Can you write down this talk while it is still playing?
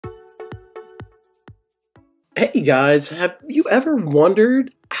Hey guys, have you ever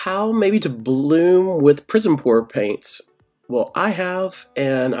wondered how maybe to bloom with PrizmPour paints? Well, I have,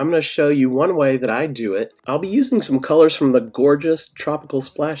 and I'm going to show you one way that I do it. I'll be using some colors from the gorgeous Tropical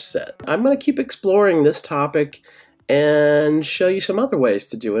Splash set. I'm going to keep exploring this topic and show you some other ways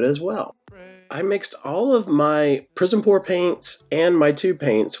to do it as well. I mixed all of my PrizmPour paints and my tube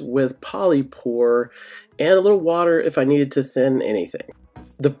paints with PolyPour and a little water if I needed to thin anything.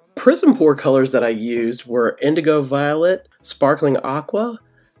 The PrizmPour colors that I used were Indigo Violet, Sparkling Aqua,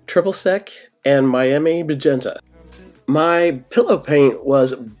 Triple Sec, and Miami Magenta. My pillow paint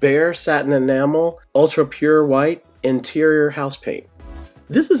was Bare Satin Enamel, Ultra Pure White, Interior House Paint.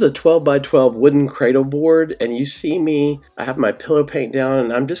 This is a 12 by 12 wooden cradle board, and you see me, I have my pillow paint down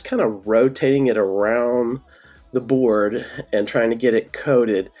and I'm just kind of rotating it around the board and trying to get it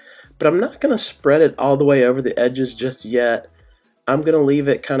coated. But I'm not going to spread it all the way over the edges just yet. I'm going to leave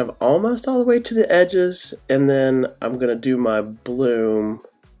it kind of almost all the way to the edges, and then I'm going to do my bloom,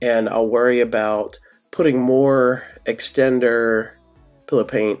 and I'll worry about putting more extender pillow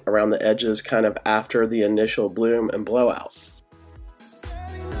paint around the edges kind of after the initial bloom and blowout.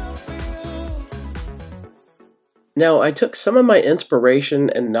 Now, I took some of my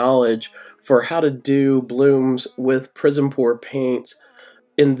inspiration and knowledge for how to do blooms with PrizmPour paints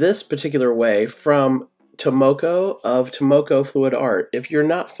in this particular way from Tomoko of Tomoko Fluid Art. If you're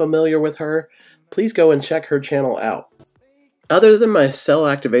not familiar with her, please go and check her channel out. Other than my cell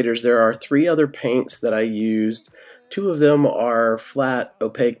activators, there are 3 other paints that I used. 2 of them are flat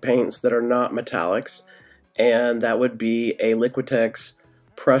opaque paints that are not metallics, and that would be a Liquitex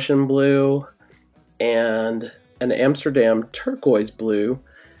Prussian Blue and an Amsterdam Turquoise Blue,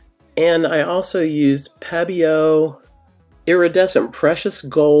 and I also used Pabio Iridescent Precious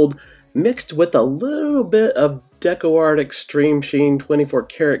Gold mixed with a little bit of DecoArt Extreme Sheen 24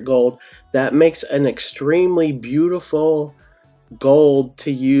 karat gold that makes an extremely beautiful gold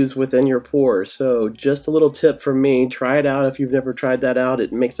to use within your pours. So just a little tip from me, try it out if you've never tried that out.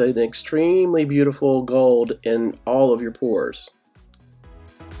 It makes an extremely beautiful gold in all of your pours.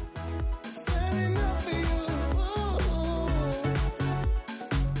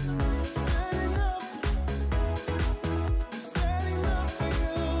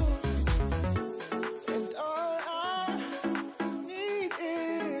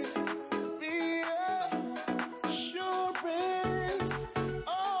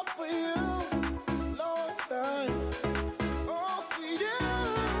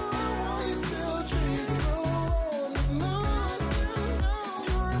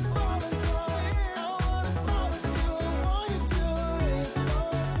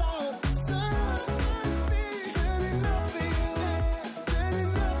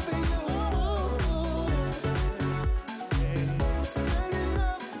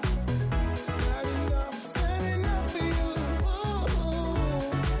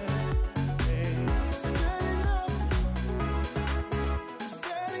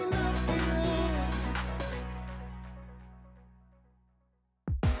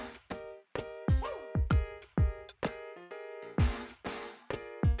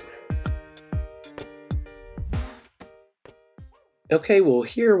 Okay, well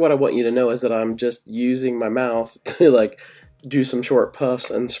here what I want you to know is that I'm just using my mouth to like do some short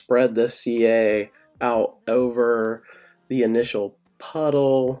puffs and spread the CA out over the initial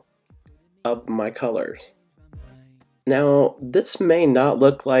puddle of my colors. Now this may not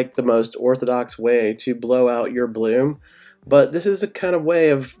look like the most orthodox way to blow out your bloom, but this is a kind of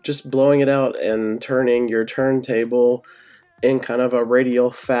way of just blowing it out and turning your turntable in kind of a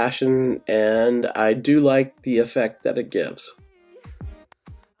radial fashion, and I do like the effect that it gives.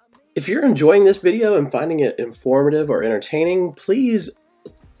 If you're enjoying this video and finding it informative or entertaining, please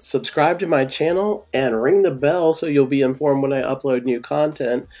subscribe to my channel and ring the bell so you'll be informed when I upload new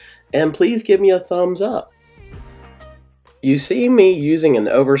content, and please give me a thumbs up. You see me using an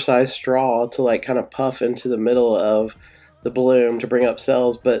oversized straw to like kind of puff into the middle of the bloom to bring up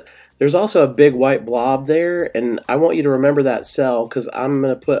cells, but there's also a big white blob there, and I want you to remember that cell because I'm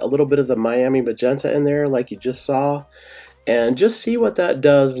going to put a little bit of the Miami Magenta in there like you just saw. And just see what that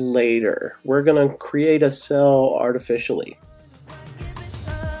does later. We're going to create a cell artificially.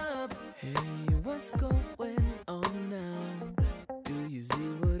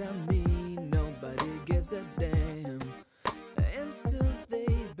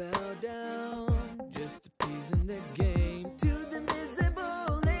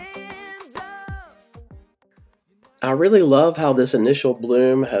 I really love how this initial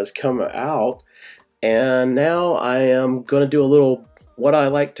bloom has come out. And now I am going to do a little, what I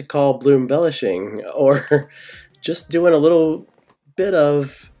like to call bloom embellishing, or just doing a little bit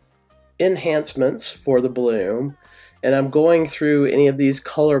of enhancements for the bloom, and I'm going through any of these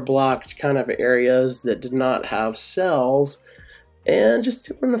color blocked kind of areas that did not have cells and just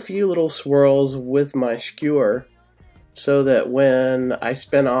doing a few little swirls with my skewer so that when I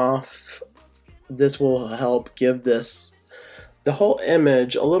spin off, this will help give the whole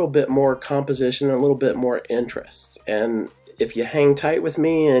image a little bit more composition and a little bit more interest. And if you hang tight with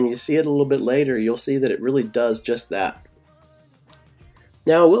me and you see it a little bit later, you'll see that it really does just that.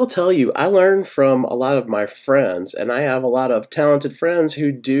 Now, I will tell you, I learned from a lot of my friends, and I have a lot of talented friends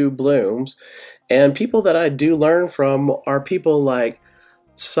who do blooms, and people that I do learn from are people like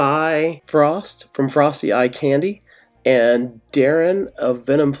Cy Frost from Frosty Eye Candy, and Darren of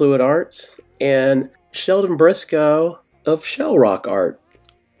Venom Fluid Arts, and Sheldon Briscoe of Sheleeart Art.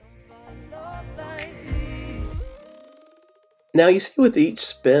 Now you see with each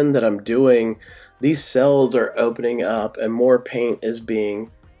spin that I'm doing, these cells are opening up and more paint is being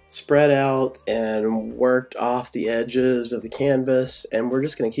spread out and worked off the edges of the canvas, and we're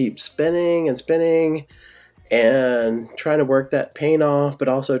just going to keep spinning and spinning and trying to work that paint off, but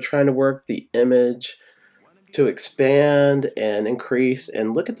also trying to work the image to expand and increase.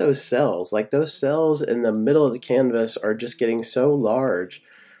 And look at those cells, like those cells in the middle of the canvas are just getting so large.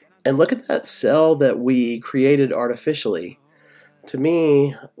 And look at that cell that we created artificially. To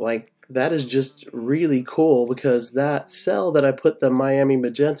me, like, that is just really cool because that cell that I put the Miami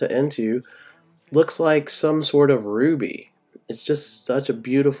magenta into looks like some sort of ruby. It's just such a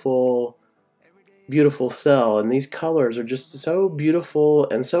beautiful, beautiful cell, and these colors are just so beautiful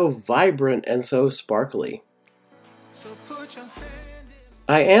and so vibrant and so sparkly.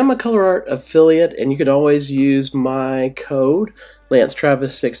 I am a color art affiliate, and you can always use my code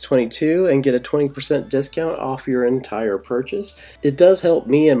LanceTravis622 and get a 20% discount off your entire purchase. It does help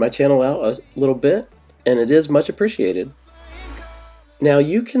me and my channel out a little bit, and it is much appreciated. Now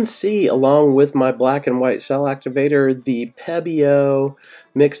you can see, along with my black and white cell activator, the Pebeo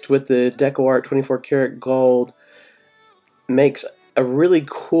mixed with the DecoArt 24 karat gold makes a really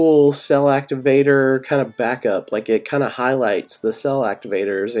cool cell activator kind of backup. Like, it kind of highlights the cell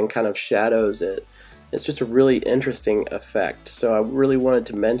activators and kind of shadows it. It's just a really interesting effect, so I really wanted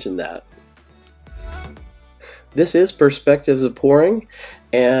to mention that. This is Perspectives of Pouring,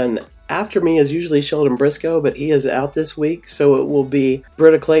 and after me is usually Sheldon Briscoe, but he is out this week, so it will be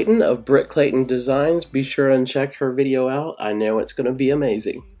Britta Clayton of Britta Clayton Designs. Be sure and check her video out. I know it's going to be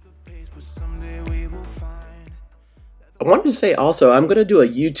amazing. I wanted to say also, I'm going to do a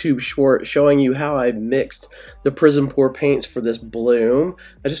YouTube short showing you how I mixed the PrizmPour paints for this bloom.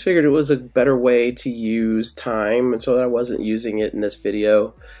 I just figured it was a better way to use time, and so that I wasn't using it in this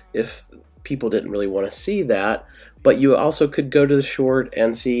video if people didn't really want to see that. But you also could go to the short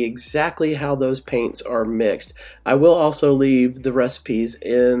and see exactly how those paints are mixed. I will also leave the recipes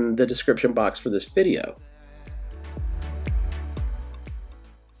in the description box for this video.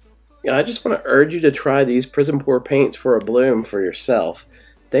 I just want to urge you to try these PrizmPour paints for a bloom for yourself.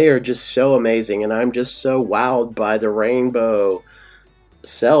 They are just so amazing, and I'm just so wowed by the rainbow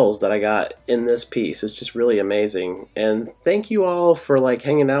cells that I got in this piece. It's just really amazing. And thank you all for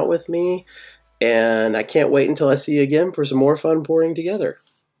hanging out with me, and I can't wait until I see you again for some more fun pouring together.